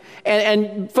blessing.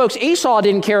 And folks, Esau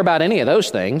didn't care about any of those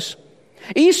things.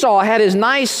 Esau had his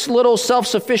nice little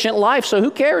self-sufficient life, so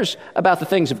who cares about the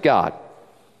things of God?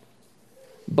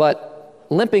 But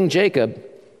limping Jacob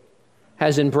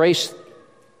has embraced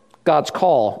God's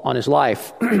call on his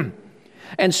life.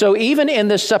 And so even in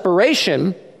this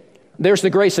separation, there's the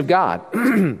grace of God.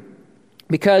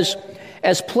 Because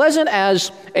as pleasant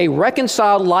as a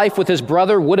reconciled life with his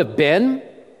brother would have been,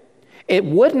 it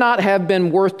would not have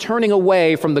been worth turning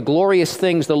away from the glorious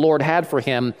things the Lord had for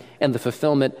him and the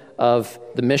fulfillment of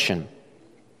the mission.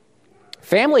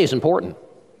 Family is important,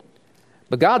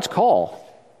 but God's call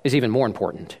is even more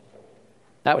important.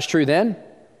 That was true then.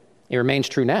 It remains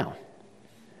true now.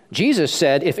 Jesus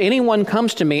said, if anyone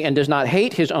comes to me and does not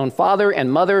hate his own father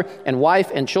and mother and wife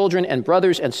and children and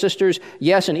brothers and sisters,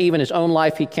 yes, and even his own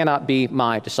life, he cannot be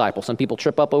my disciple. Some people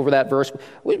trip up over that verse.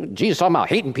 Jesus talking about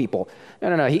hating people.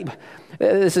 No.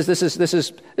 This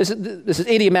is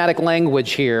idiomatic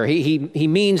language here. He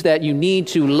means that you need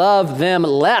to love them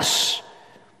less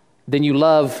than you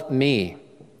love me.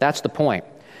 That's the point.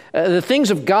 The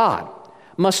things of God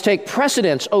must take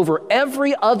precedence over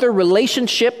every other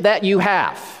relationship that you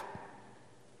have.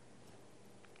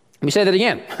 Let me say that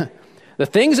again. The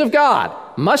things of God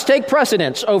must take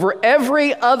precedence over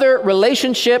every other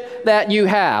relationship that you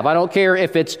have. I don't care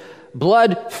if it's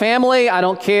blood family. I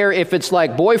don't care if it's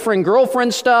like boyfriend,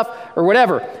 girlfriend stuff or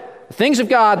whatever. The things of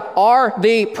God are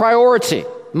the priority.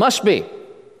 Must be.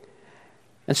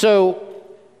 And so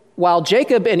while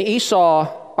Jacob and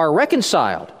Esau are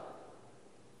reconciled,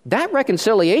 that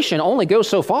reconciliation only goes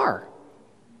so far.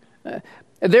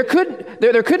 There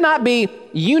could not be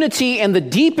unity in the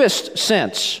deepest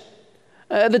sense.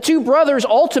 The two brothers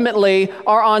ultimately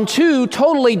are on two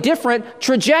totally different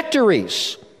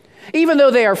trajectories. Even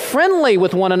though they are friendly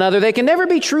with one another, they can never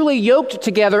be truly yoked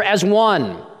together as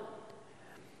one.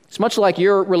 It's much like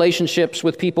your relationships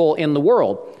with people in the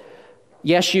world.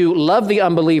 Yes, you love the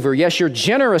unbeliever. Yes, you're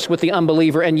generous with the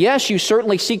unbeliever. And yes, you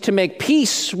certainly seek to make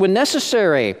peace when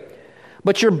necessary.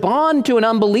 But your bond to an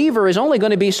unbeliever is only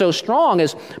going to be so strong,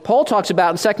 as Paul talks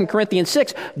about in 2 Corinthians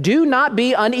 6. Do not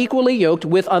be unequally yoked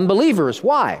with unbelievers.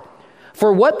 Why?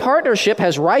 For what partnership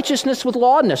has righteousness with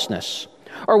lawlessness?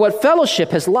 Or what fellowship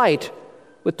has light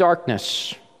with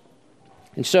darkness?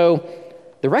 And so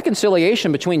the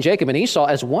reconciliation between Jacob and Esau,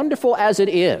 as wonderful as it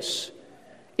is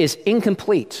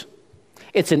incomplete.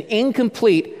 It's an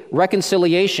incomplete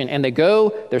reconciliation, and they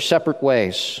go their separate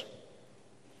ways.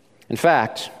 In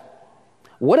fact,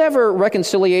 whatever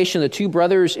reconciliation the two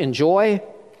brothers enjoy,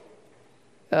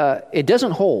 it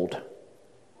doesn't hold.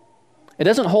 It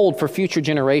doesn't hold for future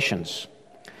generations.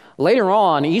 Later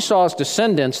on, Esau's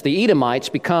descendants, the Edomites,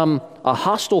 become a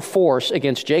hostile force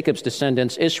against Jacob's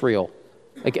descendants, Israel,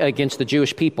 against the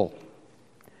Jewish people.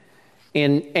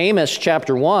 In Amos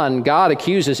chapter 1, God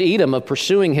accuses Edom of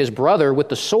pursuing his brother with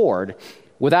the sword,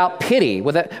 without pity,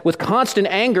 with constant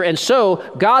anger, and so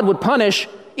God would punish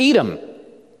Edom.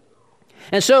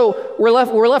 And so we're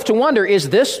left to wonder, is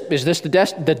this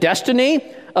the destiny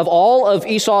of all of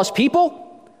Esau's people?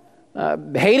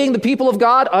 Hating the people of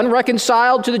God,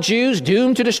 unreconciled to the Jews,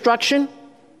 doomed to destruction?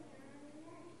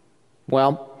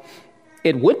 Well,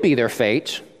 it would be their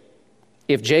fate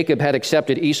if Jacob had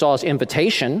accepted Esau's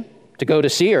invitation to go to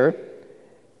Seir,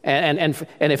 and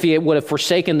if he would have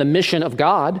forsaken the mission of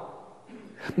God.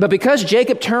 But because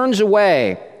Jacob turns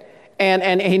away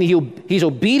and he's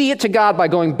obedient to God by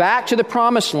going back to the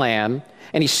promised land,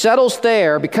 and he settles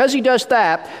there. Because he does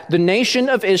that, the nation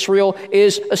of Israel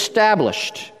is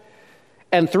established.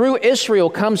 And through Israel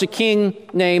comes a king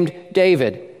named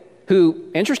David, who,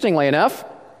 interestingly enough,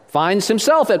 finds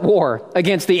himself at war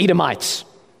against the Edomites.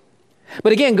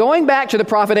 But again, going back to the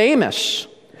prophet Amos,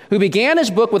 who began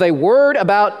his book with a word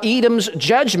about Edom's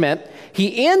judgment,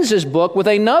 he ends his book with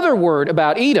another word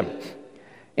about Edom.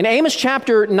 In Amos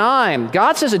chapter 9,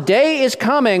 God says, "A day is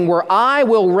coming where I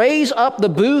will raise up the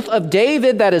booth of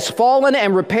David that is fallen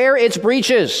and repair its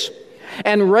breaches,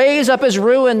 and raise up his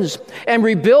ruins, and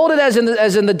rebuild it as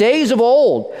in the days of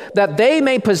old, that they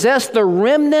may possess the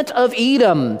remnant of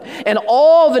Edom, and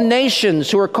all the nations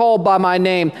who are called by my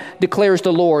name, declares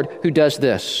the Lord who does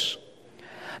this."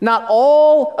 Not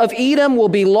all of Edom will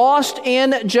be lost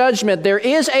in judgment. There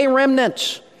is a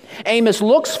remnant. Amos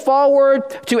looks forward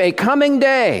to a coming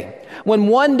day when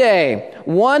one day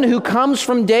one who comes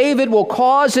from David will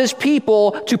cause his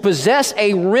people to possess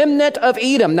a remnant of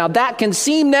Edom. Now that can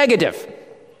seem negative,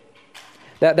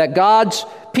 that God's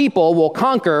people will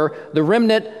conquer the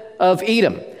remnant of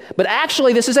Edom. But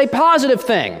actually this is a positive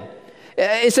thing.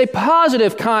 It's a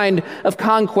positive kind of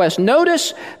conquest.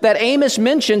 Notice that Amos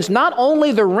mentions not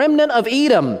only the remnant of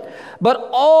Edom, but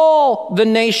all the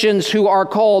nations who are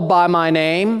called by my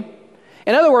name.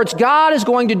 In other words, God is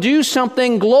going to do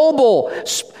something global,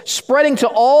 spreading to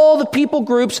all the people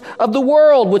groups of the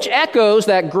world, which echoes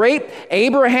that great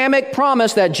Abrahamic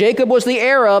promise that Jacob was the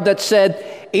heir of, that said,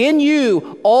 "In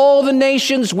you all the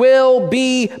nations will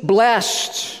be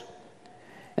blessed."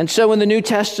 And so in the New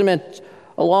Testament,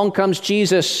 along comes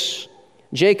Jesus,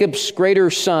 Jacob's greater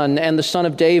son and the son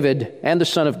of David and the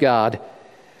son of God.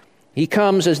 He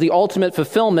comes as the ultimate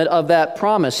fulfillment of that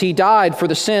promise. He died for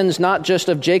the sins not just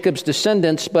of Jacob's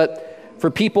descendants, but for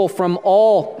people from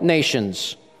all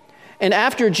nations. And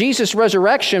after Jesus'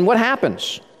 resurrection, what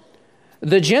happens?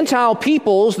 The Gentile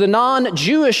peoples, the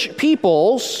non-Jewish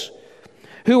peoples,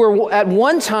 who were at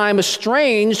one time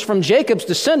estranged from Jacob's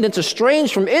descendants,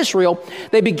 estranged from Israel,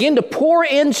 they begin to pour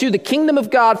into the kingdom of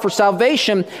God for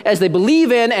salvation as they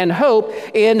believe in and hope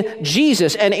in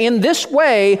Jesus. And in this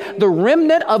way, the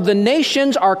remnant of the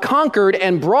nations are conquered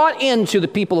and brought into the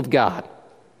people of God.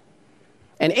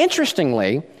 And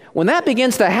interestingly, when that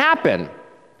begins to happen,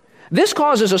 this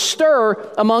causes a stir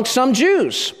amongst some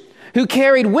Jews who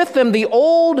carried with them the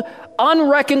old,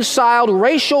 unreconciled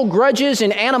racial grudges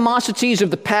and animosities of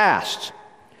the past.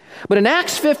 But in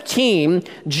Acts 15,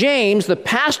 James, the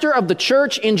pastor of the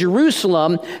church in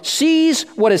Jerusalem, sees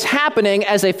what is happening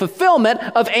as a fulfillment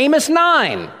of Amos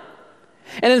 9.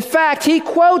 And in fact, he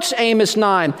quotes Amos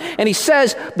 9, and he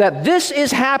says that this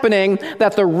is happening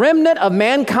that the remnant of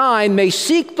mankind may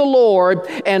seek the Lord,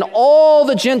 and all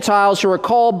the Gentiles who are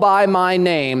called by my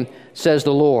name, says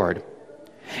the Lord.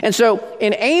 And so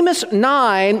in Amos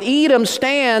 9, Edom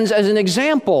stands as an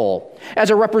example, as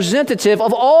a representative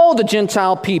of all the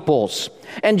Gentile peoples.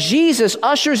 And Jesus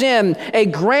ushers in a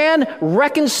grand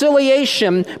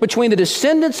reconciliation between the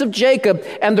descendants of Jacob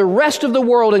and the rest of the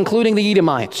world, including the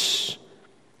Edomites.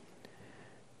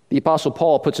 The Apostle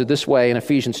Paul puts it this way in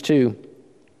Ephesians 2.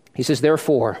 He says,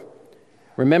 "Therefore,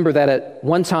 remember that at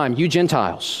one time you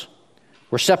Gentiles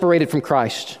were separated from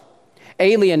Christ,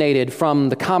 alienated from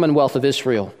the commonwealth of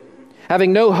Israel,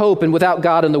 having no hope and without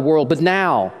God in the world. But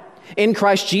now, in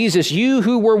Christ Jesus, you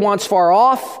who were once far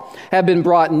off have been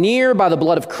brought near by the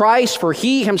blood of Christ, for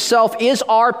he himself is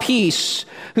our peace,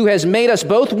 who has made us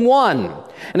both one,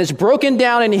 and has broken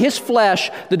down in his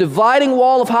flesh the dividing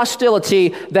wall of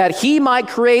hostility, that he might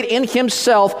create in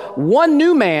himself one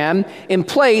new man in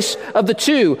place of the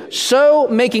two, so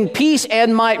making peace,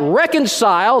 and might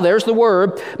reconcile," there's the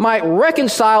word, "might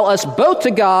reconcile us both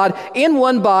to God in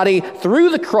one body through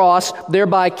the cross,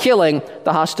 thereby killing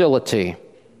the hostility."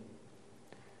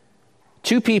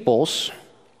 Two peoples,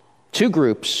 two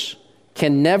groups,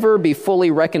 can never be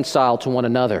fully reconciled to one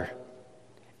another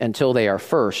until they are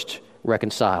first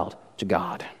reconciled to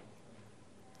God.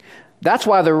 That's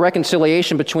why the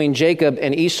reconciliation between Jacob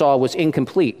and Esau was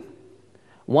incomplete.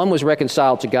 One was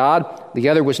reconciled to God, the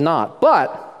other was not.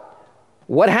 But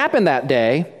what happened that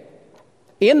day,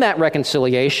 in that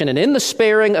reconciliation and in the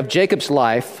sparing of Jacob's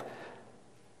life,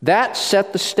 that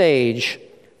set the stage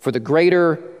for the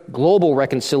greater global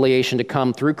reconciliation to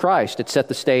come through Christ. It set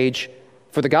the stage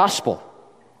for the gospel.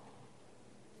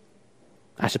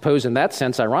 I suppose in that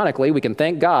sense, ironically, we can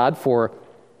thank God for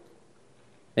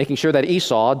making sure that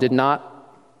Esau did not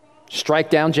strike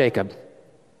down Jacob.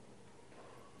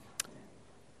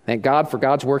 Thank God for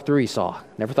God's work through Esau.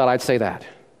 Never thought I'd say that.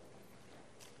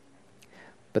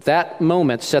 But that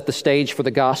moment set the stage for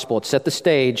the gospel. It set the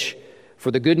stage for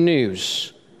the good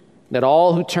news that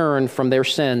all who turn from their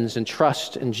sins and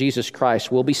trust in Jesus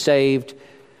Christ will be saved,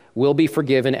 will be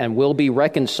forgiven, and will be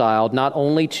reconciled not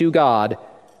only to God,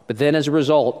 but then as a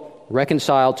result,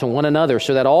 reconciled to one another,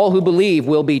 so that all who believe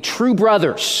will be true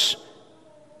brothers,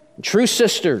 true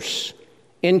sisters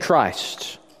in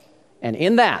Christ. And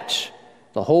in that,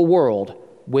 the whole world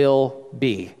will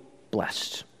be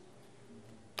blessed.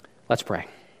 Let's pray.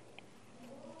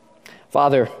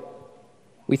 Father,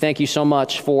 we thank you so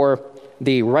much for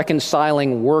the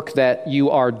reconciling work that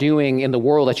you are doing in the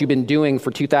world, that you've been doing for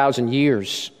 2,000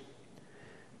 years.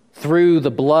 Through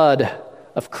the blood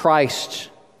of Christ,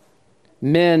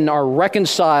 men are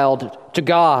reconciled to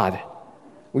God.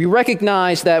 We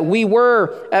recognize that we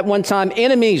were at one time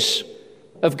enemies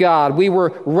of God. We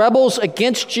were rebels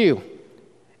against you.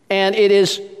 And it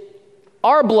is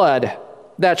our blood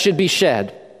that should be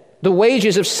shed. The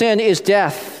wages of sin is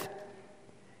death.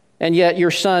 And yet your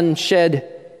Son shed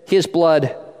his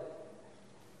blood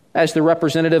as the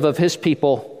representative of his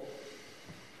people,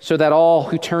 so that all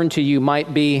who turn to you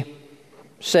might be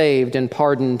saved and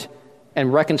pardoned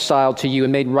and reconciled to you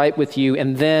and made right with you.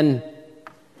 And then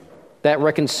that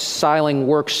reconciling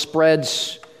work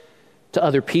spreads to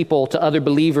other people, to other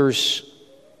believers,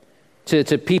 to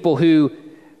people who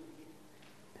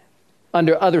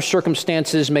under other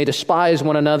circumstances may despise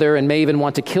one another and may even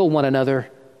want to kill one another.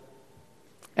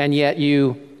 And yet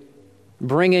you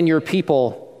bring in your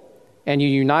people and you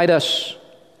unite us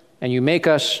and you make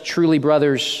us truly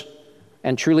brothers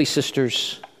and truly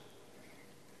sisters,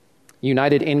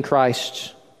 united in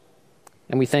Christ.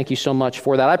 And we thank you so much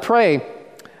for that. I pray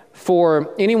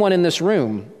for anyone in this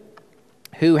room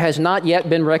who has not yet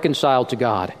been reconciled to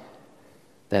God,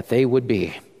 that they would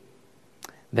be,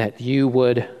 that you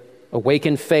would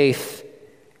awaken faith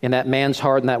in that man's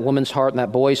heart and that woman's heart and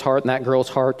that boy's heart and that girl's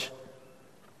heart.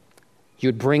 You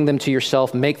would bring them to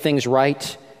yourself, make things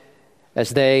right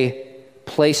as they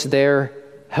place their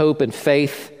hope and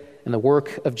faith in the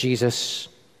work of Jesus,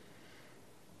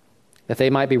 that they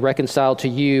might be reconciled to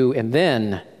you and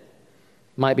then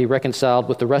might be reconciled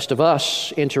with the rest of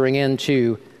us entering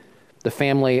into the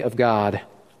family of God.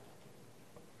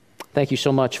 Thank you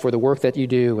so much for the work that you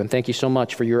do, and thank you so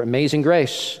much for your amazing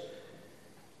grace.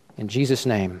 In Jesus'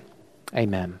 name,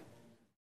 amen.